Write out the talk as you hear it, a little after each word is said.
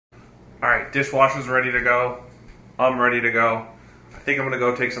Alright, dishwasher's ready to go. I'm ready to go. I think I'm going to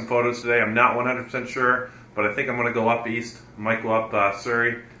go take some photos today. I'm not 100% sure, but I think I'm going to go up east. I might go up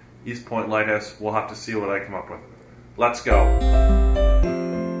Surrey, East Point Lighthouse. We'll have to see what I come up with. Let's go.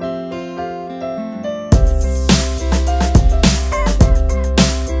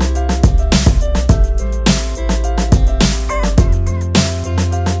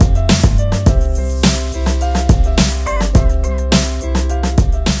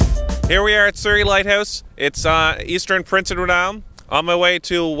 Here we are at Souris Lighthouse. It's eastern Prince Edward Island. On my way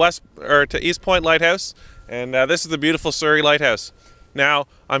to East Point Lighthouse, and this is the beautiful Souris Lighthouse. Now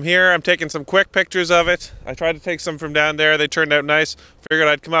I'm here. I'm taking some quick pictures of it. I tried to take some from down there. They turned out nice. Figured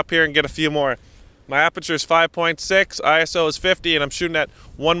I'd come up here and get a few more. My aperture is 5.6, ISO is 50, and I'm shooting at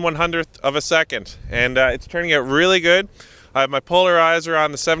 1/100th of a second. And it's turning out really good. I have my polarizer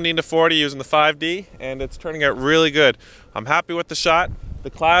on the 17-40 using the 5D, and it's turning out really good. I'm happy with the shot. The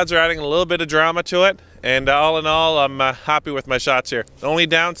clouds are adding a little bit of drama to it, and all in all, I'm happy with my shots here. The only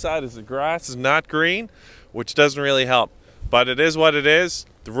downside is the grass is not green, which doesn't really help. But it is what it is.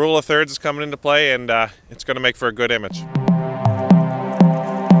 The rule of thirds is coming into play, and it's going to make for a good image.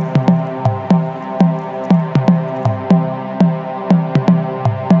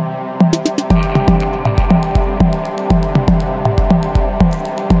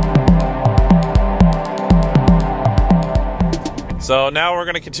 So now we're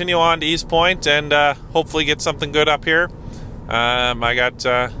going to continue on to East Point and hopefully get something good up here. I got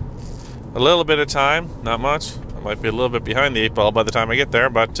a little bit of time, not much. I might be a little bit behind the 8-ball by the time I get there,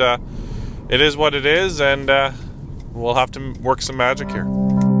 but it is what it is, and we'll have to work some magic here.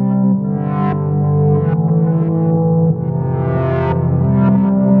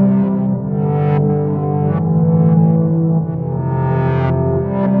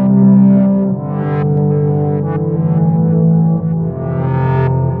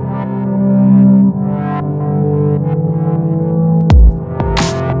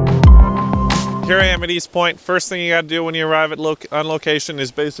 Here I am at East Point. First thing you got to do when you arrive on location is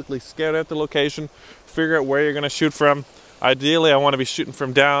basically scout out the location, figure out where you're going to shoot from. Ideally, I want to be shooting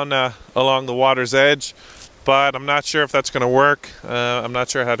from down along the water's edge, but I'm not sure if that's going to work. I'm not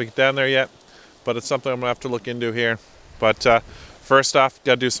sure how to get down there yet, but it's something I'm going to have to look into here. But first off,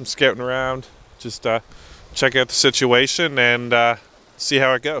 got to do some scouting around, just check out the situation and see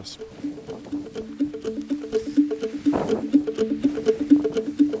how it goes.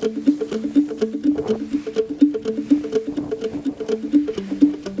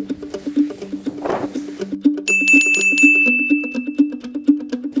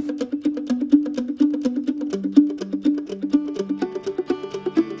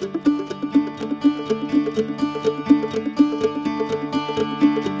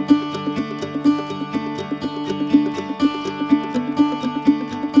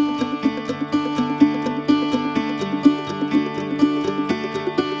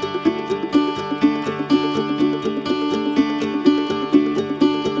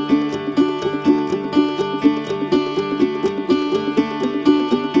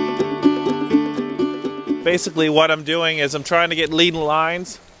 Basically what I'm doing is I'm trying to get leading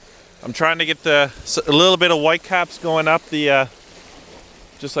lines. I'm trying to get a little bit of white caps going up the,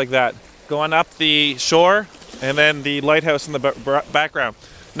 just like that, going up the shore, and then the lighthouse in the background.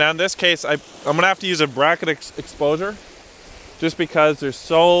 Now in this case, I'm going to have to use a bracket exposure, just because there's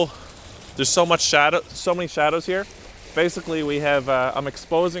so much shadow, so many shadows here. Basically we have, I'm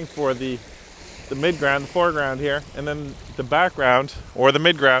exposing for the midground, the foreground here, and then the background, or the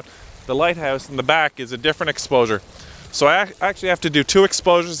midground, the lighthouse in the back is a different exposure. So I actually have to do two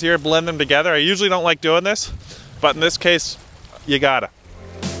exposures here, blend them together. I usually don't like doing this, but in this case, you gotta.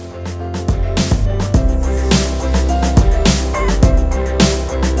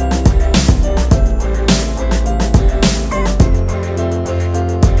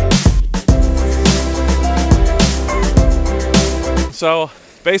 So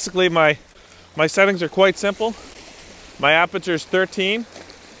basically my settings are quite simple. My aperture is 13.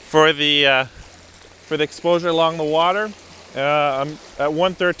 For the exposure along the water, I'm at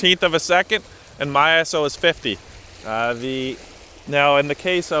 1/13th of a second, and my ISO is 50. Now in the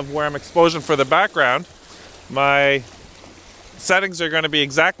case of where I'm exposing for the background, my settings are going to be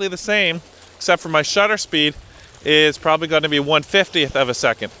exactly the same, except for my shutter speed is probably going to be 1/50th of a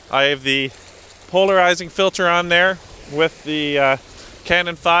second. I have the polarizing filter on there with the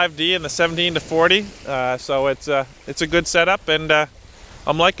Canon 5D and the 17-40, so it's a good setup, and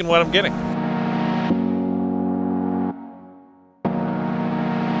I'm liking what I'm getting.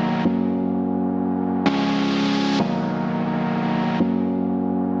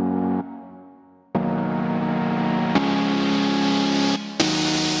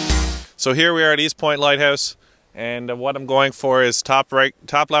 So here we are at East Point Lighthouse, and what I'm going for is top right,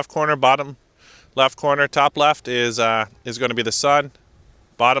 top left corner, bottom left corner. Top left is going to be the sun.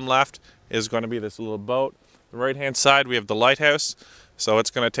 Bottom left is going to be this little boat. The right hand side we have the lighthouse, so it's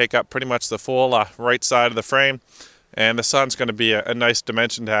going to take up pretty much the full right side of the frame, and the sun's going to be a nice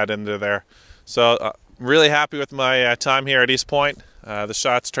dimension to add into there. So really happy with my time here at East Point. The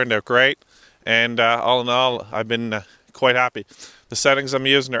shots turned out great, and all in all, I've been quite happy. The settings I'm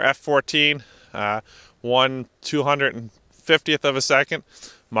using are f14, 1/250th of a second.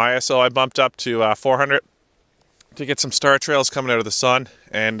 My ISO I bumped up to 400 to get some star trails coming out of the sun,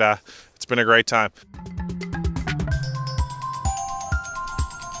 and it's been a great time.